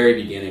 from the very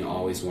beginning,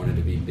 always wanted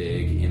to be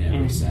big in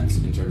every sense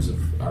in terms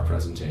of our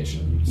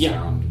presentation,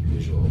 sound,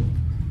 visual,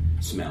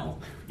 smell.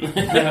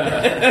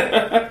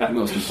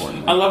 Most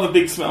importantly. I love a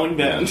big smelling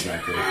band.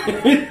 Exactly.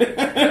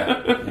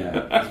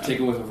 Take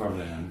a whiff of our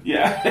van.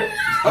 Yeah.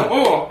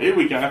 Oh, here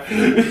we go.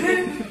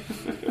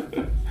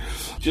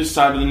 Just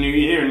started the new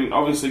year and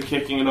obviously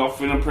kicking it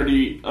off in a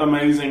pretty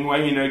amazing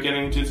way,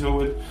 getting to tour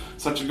with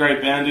such a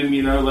great band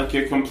in, like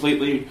a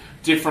completely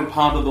different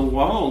part of the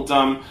world.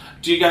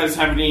 Do you guys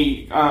have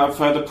any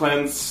further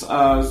plans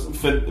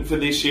for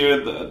this year?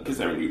 Is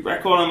there a new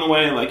record on the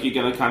way? Like, you're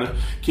going to kind of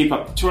keep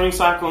up the touring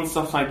cycle and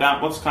stuff like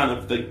that? What's kind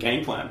of the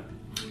game plan?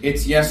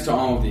 It's yes to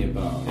all of the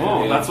above.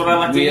 Oh, that's what I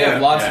like to hear. We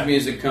have lots of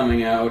music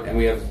coming out, and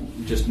we have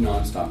just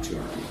non-stop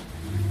touring.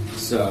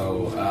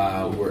 So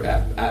we're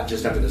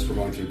just after this, we're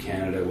going through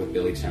Canada with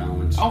Billy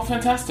Talent. Oh,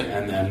 fantastic!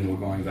 And then we're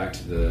going back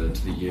to the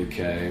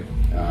UK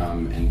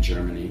and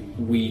Germany.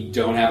 We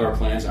don't have our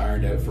plans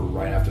ironed out for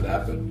right after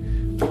that, but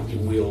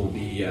we'll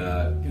be.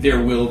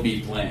 There will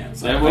be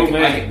plans. There will be.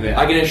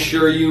 I can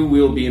assure you,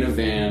 we'll be in a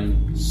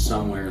van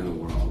somewhere in the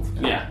world.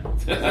 Yeah.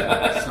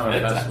 Summer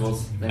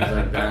festivals, things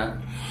like that.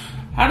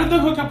 How did the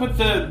hookup with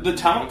the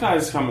Talent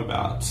guys come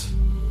about?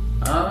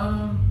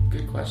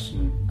 Good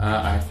question.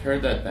 I've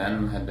heard that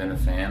Ben had been a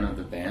fan of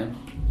the band.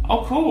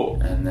 Oh, cool.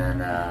 And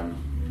then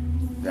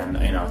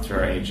through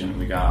our agent,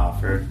 we got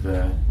offered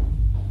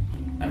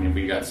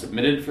we got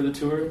submitted for the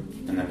tour,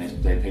 and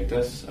then they picked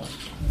us, so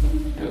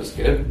it was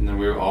good. And then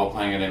we were all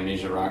playing at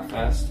Amnesia Rock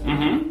Fest,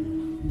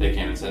 and they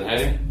came and said,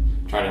 hey,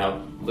 try to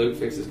help Luke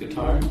fix his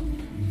guitar.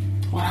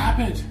 What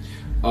happened?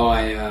 Oh,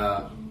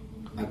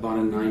 I bought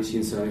a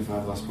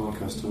 1975 Les Paul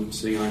Custom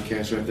sitting on a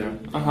case right there.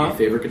 My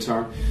favorite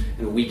guitar.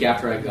 And a week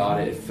after I got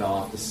it, it fell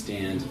off the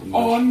stand.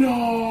 Oh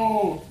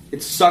no!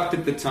 It sucked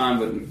at the time,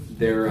 but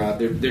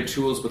they're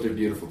tools, but they're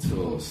beautiful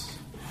tools.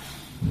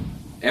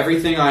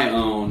 Everything I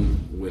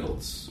own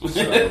wilts.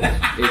 So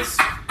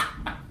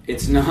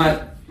it's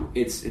not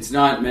it's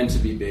not meant to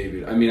be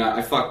babied. I mean,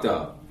 I fucked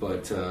up,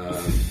 but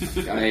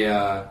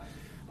I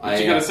But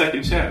you got a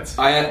second chance.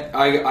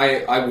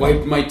 I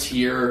wiped my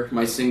tear,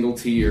 my single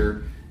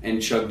tear,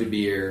 and chugged a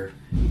beer,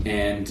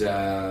 and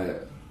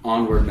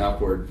onward and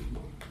upward.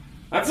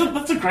 That's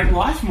a great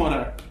life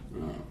motto.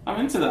 I'm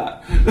into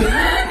that.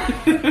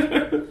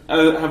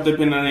 Have there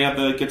been any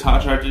other guitar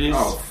tragedies?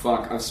 Oh,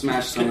 fuck. I've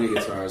smashed so many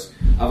guitars.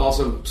 I've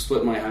also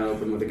split my head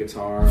open with a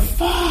guitar.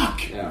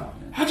 Fuck! Yeah.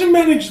 How'd you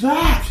manage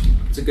that?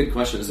 It's a good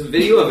question. There's a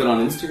video of it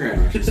on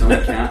Instagram, actually.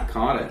 Someone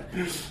caught it.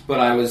 But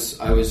I was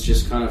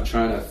just kind of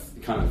trying to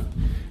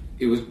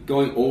it was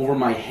going over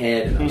my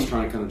head, and I was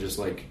trying to kind of just,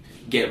 like,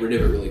 get rid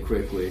of it really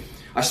quickly.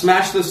 I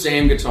smashed the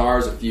same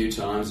guitars a few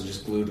times and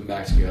just glued them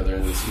back together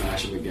and then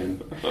smash them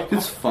again.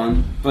 It's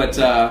fun. But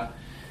the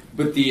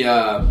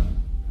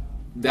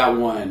that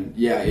one,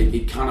 yeah,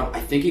 it kind of,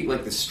 I think it,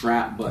 like, the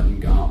strap button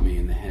got me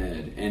in the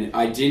head, and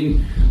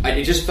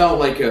it just felt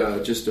like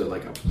a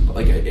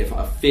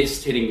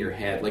fist hitting your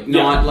head, like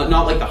not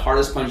like the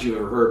hardest punch you've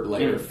ever heard,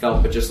 like or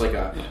felt, but just like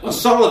a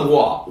solid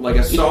whack, like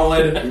a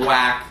solid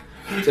whack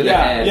to the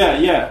head.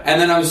 Yeah. And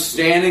then I was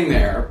standing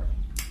there,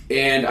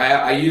 and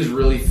I used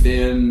really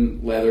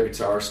thin leather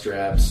guitar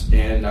straps,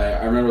 and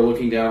I remember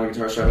looking down on my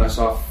guitar strap, and I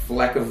saw a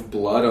fleck of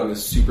blood on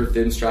this super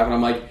thin strap, and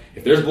I'm like,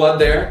 if there's blood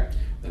there,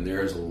 then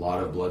there is a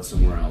lot of blood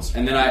somewhere else.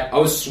 And then I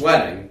was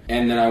sweating,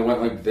 and then I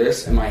went like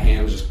this, and my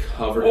hand was just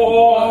covered in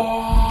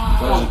blood.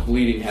 So I was just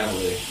bleeding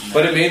heavily.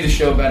 But it made the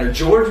show better.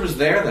 George was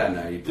there that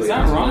night. He played Is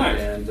that right?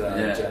 And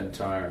Dead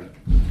Tired.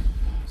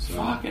 So,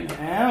 fucking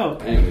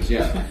hell. anyways,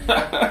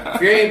 yeah.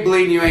 If you ain't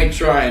bleeding, you ain't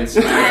trying.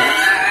 So.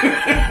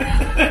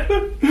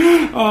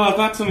 Oh,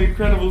 that's an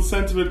incredible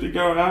sentiment to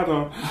go out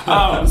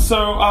on.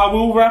 So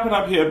we'll wrap it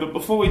up here, but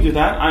before we do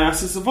that, I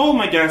ask this of all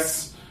my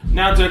guests.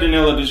 Now, Dirty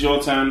Nil, it is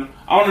your turn.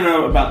 I want to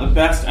know about the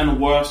best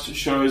and worst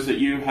shows that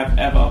you have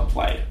ever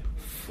played.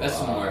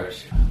 Best and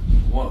worst.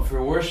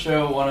 For worst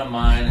show, one of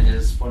mine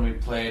is when we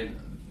played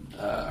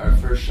our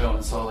first show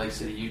in Salt Lake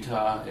City,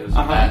 Utah. It was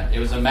it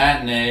was a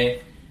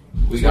matinee.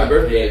 We got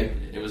paid.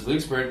 It was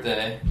Luke's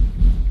birthday.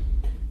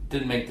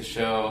 Didn't make the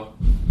show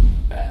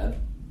bad,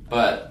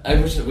 but I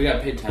wish that we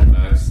got paid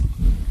 $10,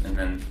 and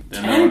then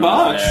 $10. No one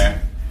was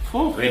there.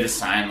 Cool. We had to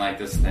sign like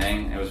this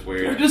thing. It was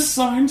weird. You just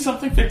signed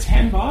something for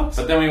 $10?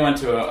 But then we went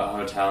to a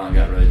hotel and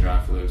got really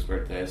drunk for Luke's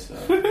birthday, so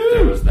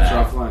there was that.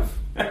 Rough life.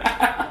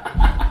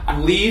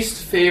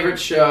 Least favorite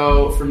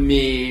show for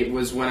me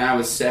was when I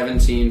was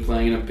 17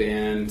 playing in a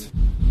band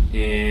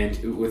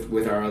and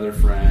with our other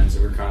friends.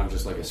 We were kind of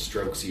just like a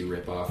Strokesy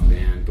rip-off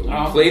band. But we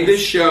played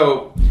this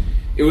show.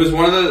 It was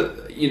one of the,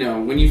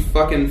 when you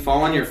fucking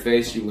fall on your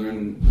face, you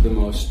learn the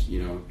most,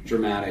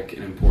 dramatic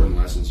and important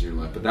lessons in your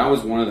life. But that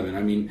was one of them. And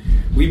I mean,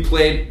 we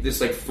played this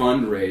like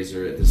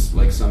fundraiser at this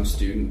like some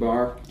student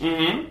bar.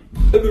 Mm-hmm.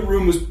 And the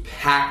room was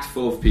packed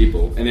full of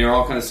people. And they were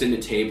all kind of sitting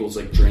at tables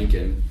like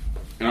drinking.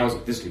 And I was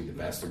like, this is going to be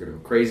the best. They're going to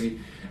go crazy.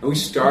 And we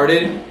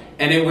started,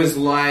 and it was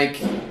like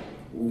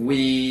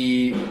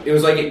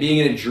it being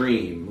in a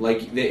dream.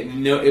 Like,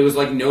 it was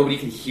like nobody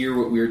could hear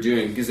what we were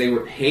doing because they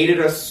hated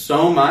us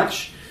so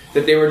much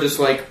that they were just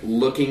like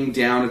looking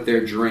down at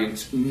their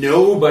drinks.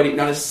 Nobody,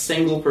 not a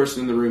single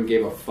person in the room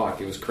gave a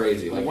fuck. It was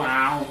crazy. Like,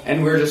 wow.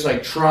 And we were just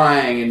like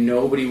trying, and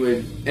nobody would.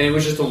 And it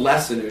was just a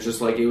lesson. It was just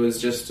like it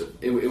was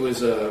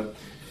a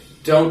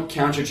don't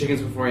count your chickens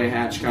before you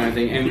hatch kind of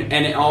thing.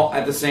 And it all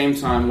at the same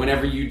time,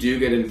 whenever you do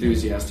get an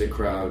enthusiastic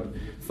crowd,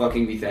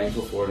 fucking be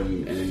thankful for it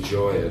and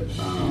enjoy it,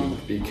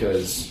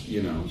 because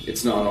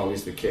it's not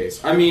always the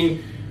case. I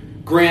mean,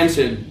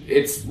 granted,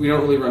 we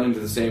don't really run into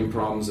the same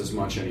problems as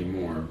much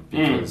anymore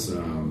because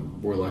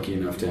we're lucky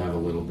enough to have a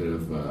little bit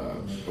of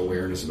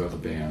awareness about the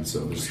band,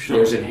 so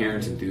there's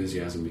inherent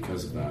enthusiasm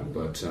because of that.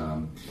 But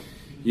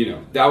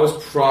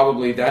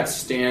that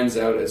stands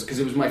out as because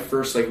it was my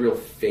first like real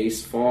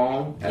face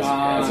fall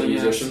as a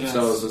musician,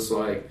 so it was just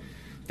like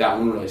that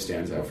one really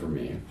stands out for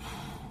me.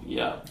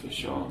 Yeah, for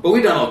sure. But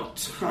we've done a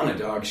ton of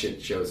dog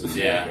shit shows. We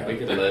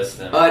could list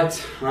them. A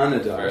ton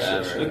of dog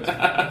shit shows.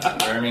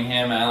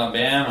 Birmingham,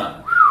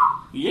 Alabama.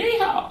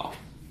 Yeah.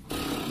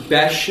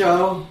 Best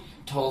show?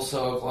 Tulsa,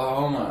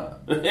 Oklahoma.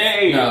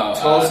 Hey! No,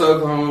 Tulsa,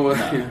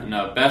 Oklahoma.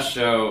 No, best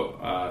show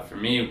for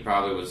me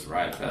probably was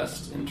Riot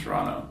Fest in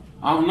Toronto.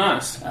 Oh,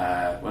 nice.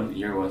 What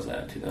year was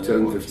that?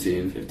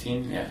 2015.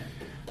 15? Yeah.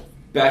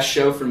 Best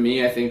show for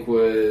me, I think,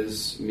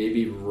 was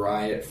maybe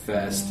Riot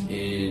Fest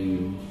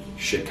in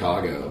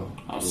Chicago.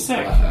 Oh,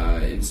 sick.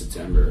 In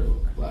September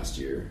last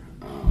year.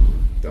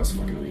 That was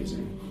fucking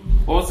amazing.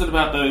 What was it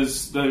about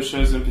those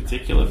shows in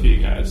particular for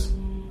you guys?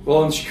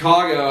 Well, in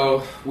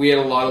Chicago, we had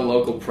a lot of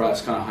local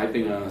press kind of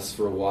hyping on us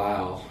for a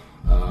while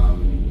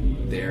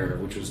there,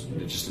 which was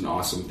just an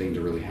awesome thing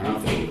to really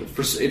have.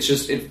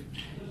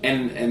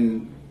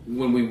 And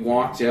when we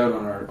walked out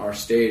on our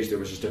stage, there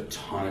was just a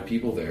ton of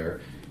people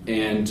there.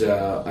 And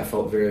I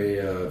felt very,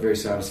 very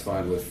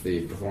satisfied with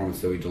the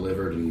performance that we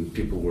delivered, and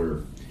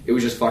it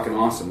was just fucking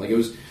awesome. Like, it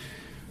was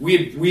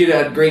we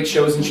had great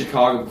shows in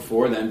Chicago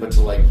before then, but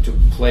to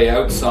play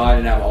outside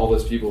and have all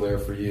those people there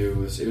for you, it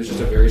was just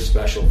a very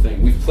special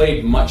thing. We've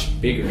played much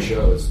bigger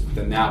shows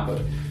than that,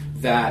 but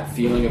that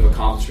feeling of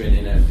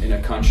accomplishment in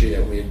a country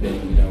that we had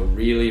been,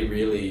 really,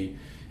 really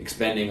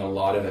expending a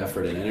lot of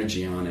effort and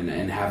energy on,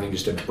 and having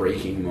just a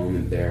breaking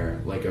moment there,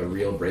 like a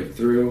real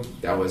breakthrough,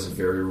 that was a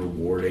very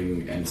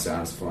rewarding and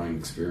satisfying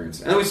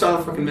experience. And then we saw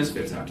the fucking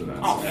Misfits after that.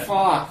 Oh,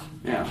 fuck.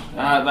 Yeah.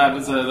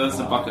 That's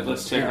a bucket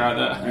list check right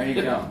there. There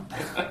you go.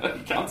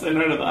 You can't say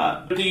no to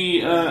that.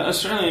 The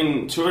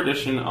Australian tour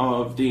edition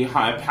of the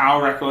High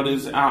Power record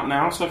is out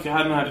now, so if you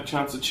hadn't had a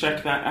chance to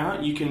check that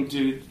out, you can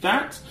do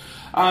that.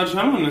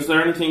 Gentlemen, is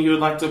there anything you would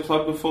like to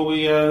plug before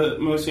we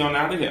mosey on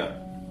out of here?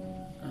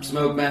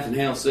 Smoke meth and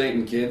hail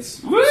Satan, kids.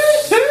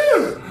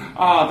 Woohoo!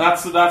 Oh,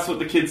 that's what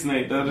the kids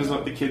need. That is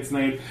what the kids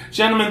need.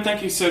 Gentlemen,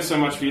 thank you so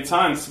much for your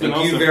time. It's been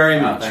awesome. Thank you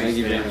very much. Thank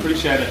you very much.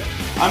 Appreciate it.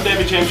 I'm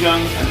David James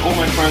Young, and all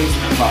my friends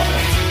and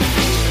partners.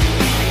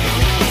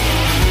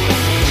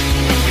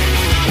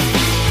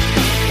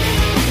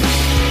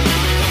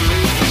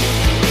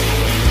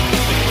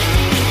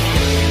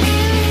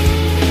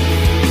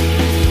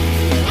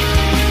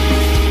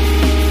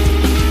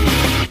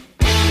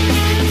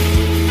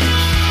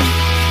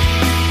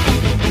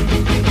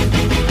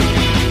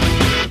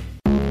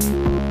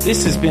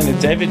 This has been a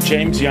David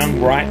James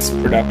Young Writes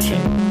production.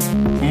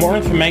 For more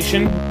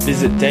information,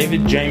 visit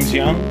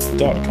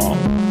davidjamesyoung.com.